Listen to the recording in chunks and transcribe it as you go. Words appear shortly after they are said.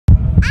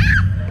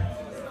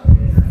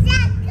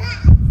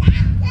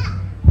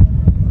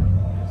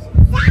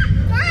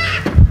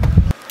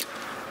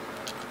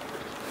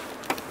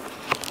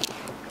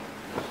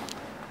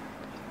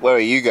Where are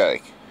you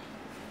going?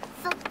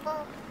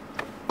 Football.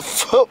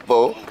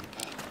 Football?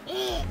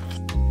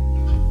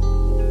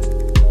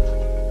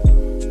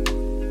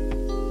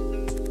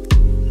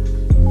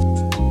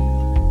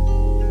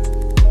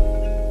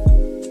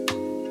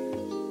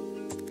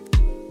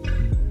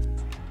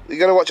 You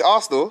gonna watch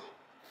Arsenal?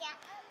 Yeah.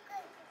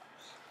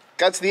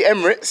 Go to the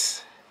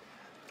Emirates?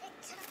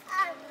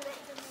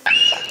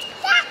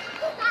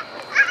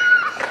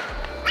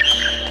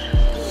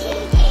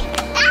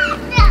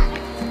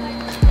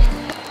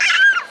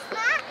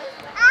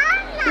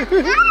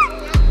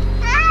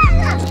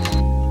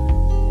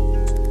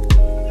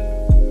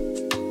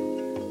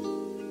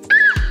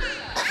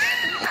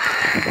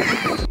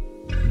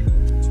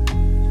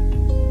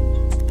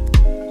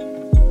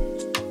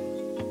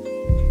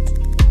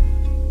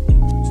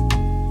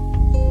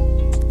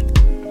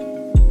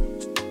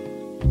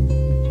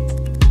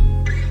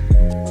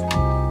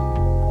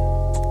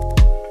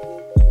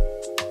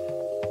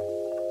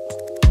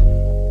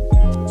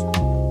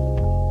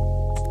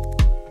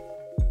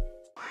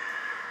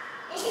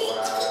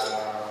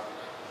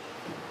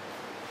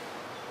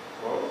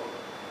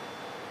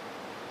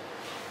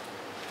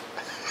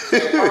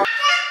 Careful,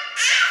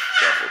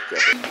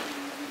 careful.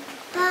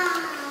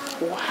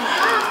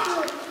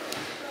 Wow.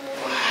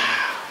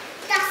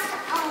 That's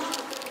all.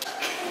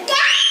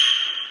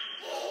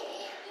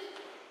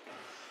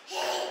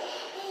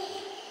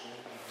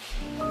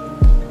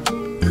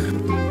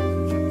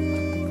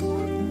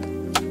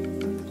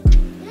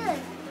 Good.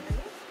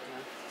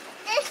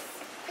 This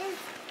is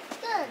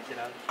good.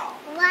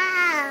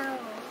 Wow.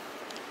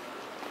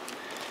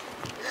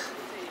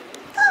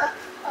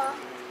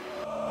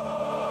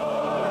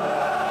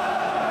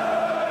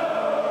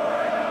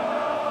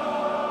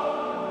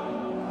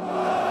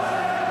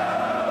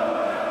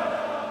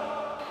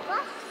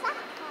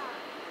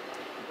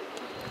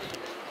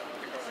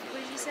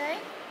 Say?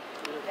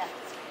 Yeah.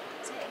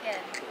 Say it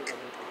again.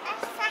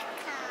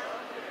 Saka.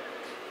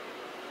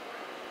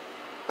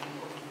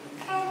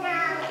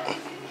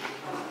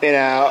 In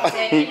out.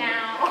 Say it now.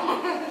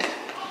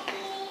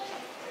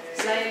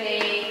 Slowly.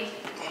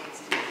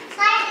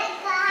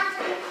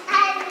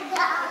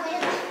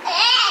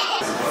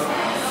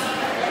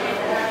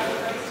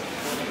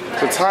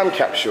 It's a time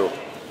capsule.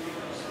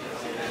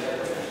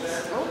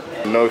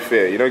 No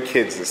fear. You know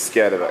kids are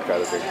scared of that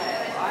kind of thing.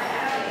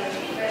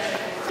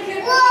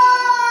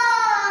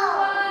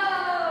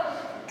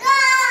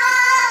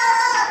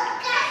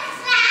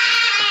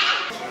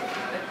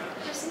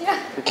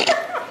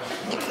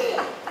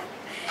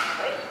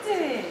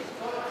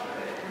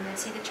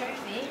 See the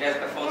trophy? You guys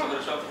got a photo of the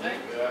trophy?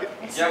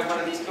 Do you have one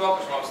of these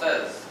clocks from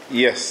upstairs?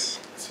 Yes.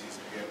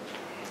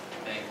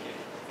 Thank you.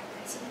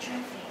 See the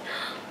trophy?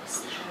 What's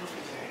the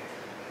trophy?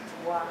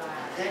 Wow.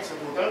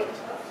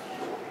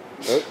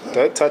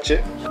 Don't touch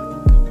it.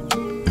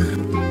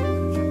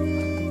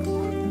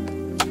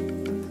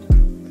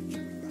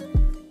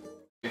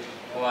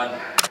 One.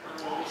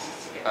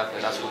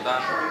 Perfect, that's all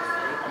done.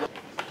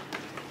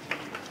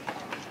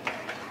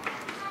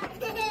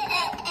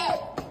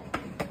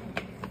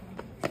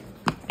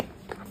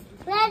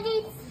 Ready,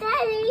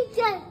 steady,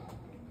 jump.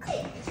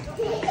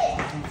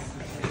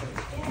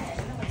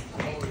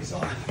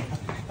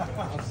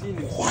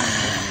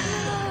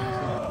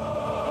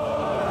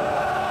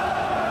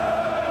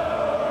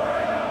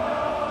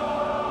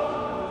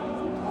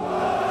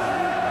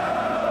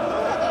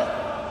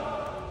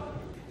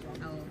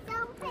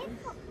 Don't play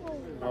football.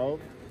 Oh.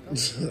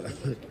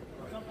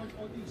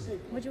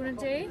 What do you want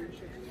to do?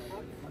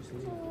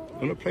 I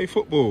want to play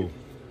football.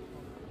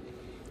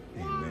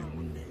 Amen,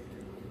 one day.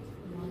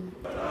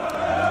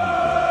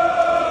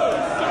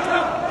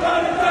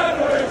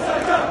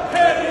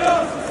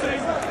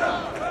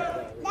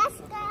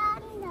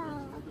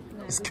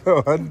 Let's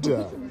go under.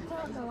 You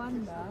can't go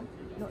under.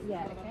 Not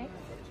yet, okay?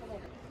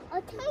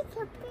 I'll take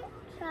a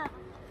picture.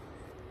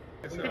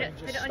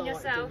 Put it on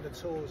yourself.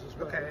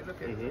 Okay,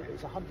 look at it.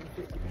 It's £150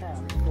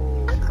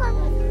 I for...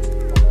 can't.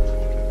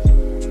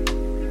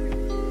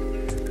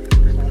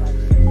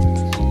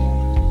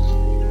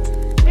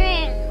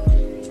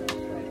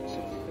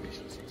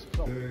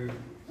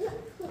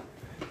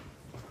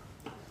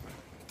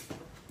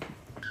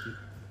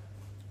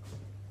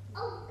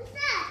 Oh, is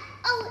that?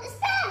 Oh, is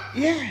that?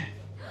 Yeah.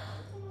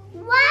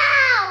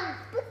 Wow!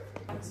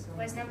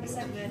 Where's number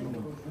 7?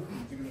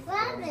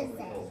 Where is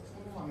it?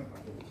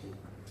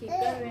 Keep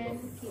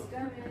going, keep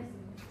going.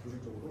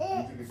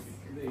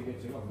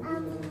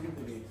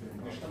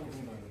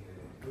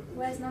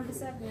 Where's number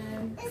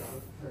 7? It's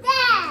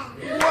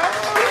there!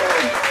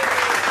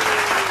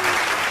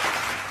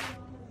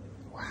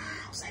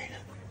 Wow, say it.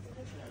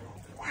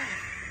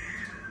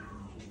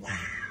 Wow.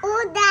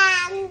 All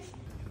done.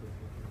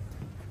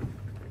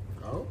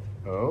 Oh.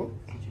 Oh.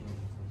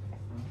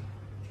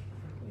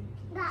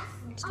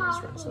 That's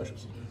all.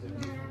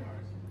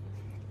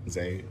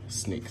 Zay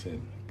sneaks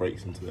in,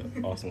 breaks into the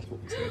Arsenal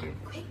football stadium.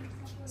 Quick,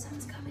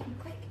 someone's coming,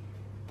 quick.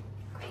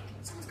 Quick,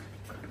 someone's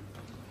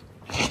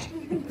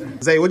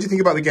coming. Zay, what do you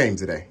think about the game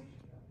today?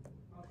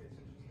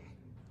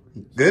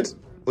 Good?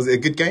 Was it a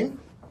good game?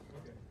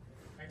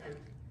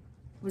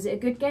 Was it a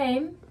good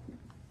game?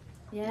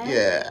 Yeah?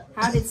 Yeah.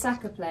 How did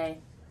Saka play?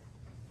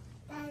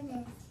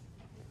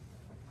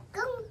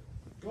 Go.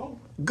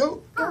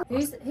 Go.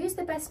 Who's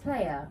the best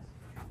player?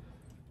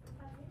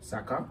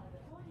 Saka.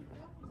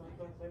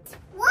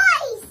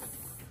 Rice.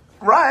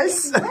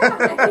 Rice.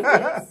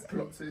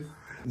 Lots of.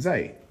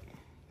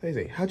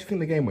 ZaiZai, how do you think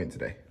the game went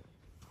today?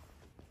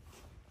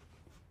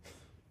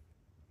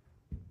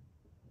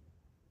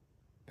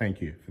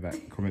 Thank you for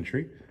that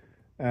commentary.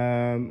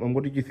 And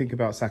what did you think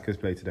about Saka's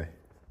play today?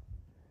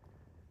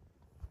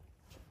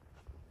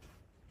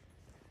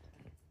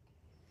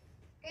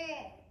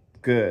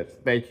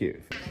 Good, thank you.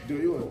 Do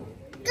you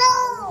want?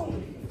 Go.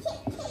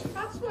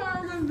 That's why I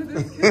remember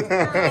this. Who's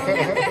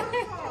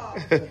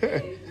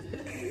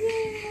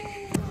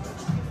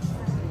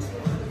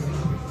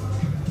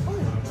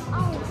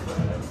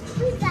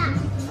that?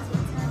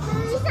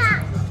 Who's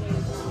that?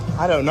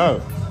 I don't know.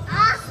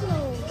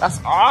 Arsenal. That's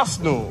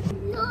Arsenal.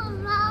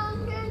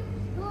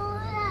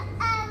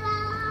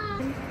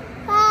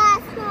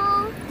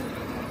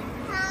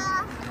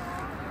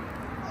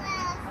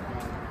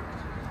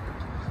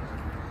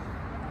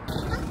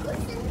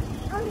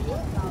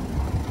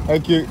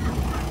 Thank you.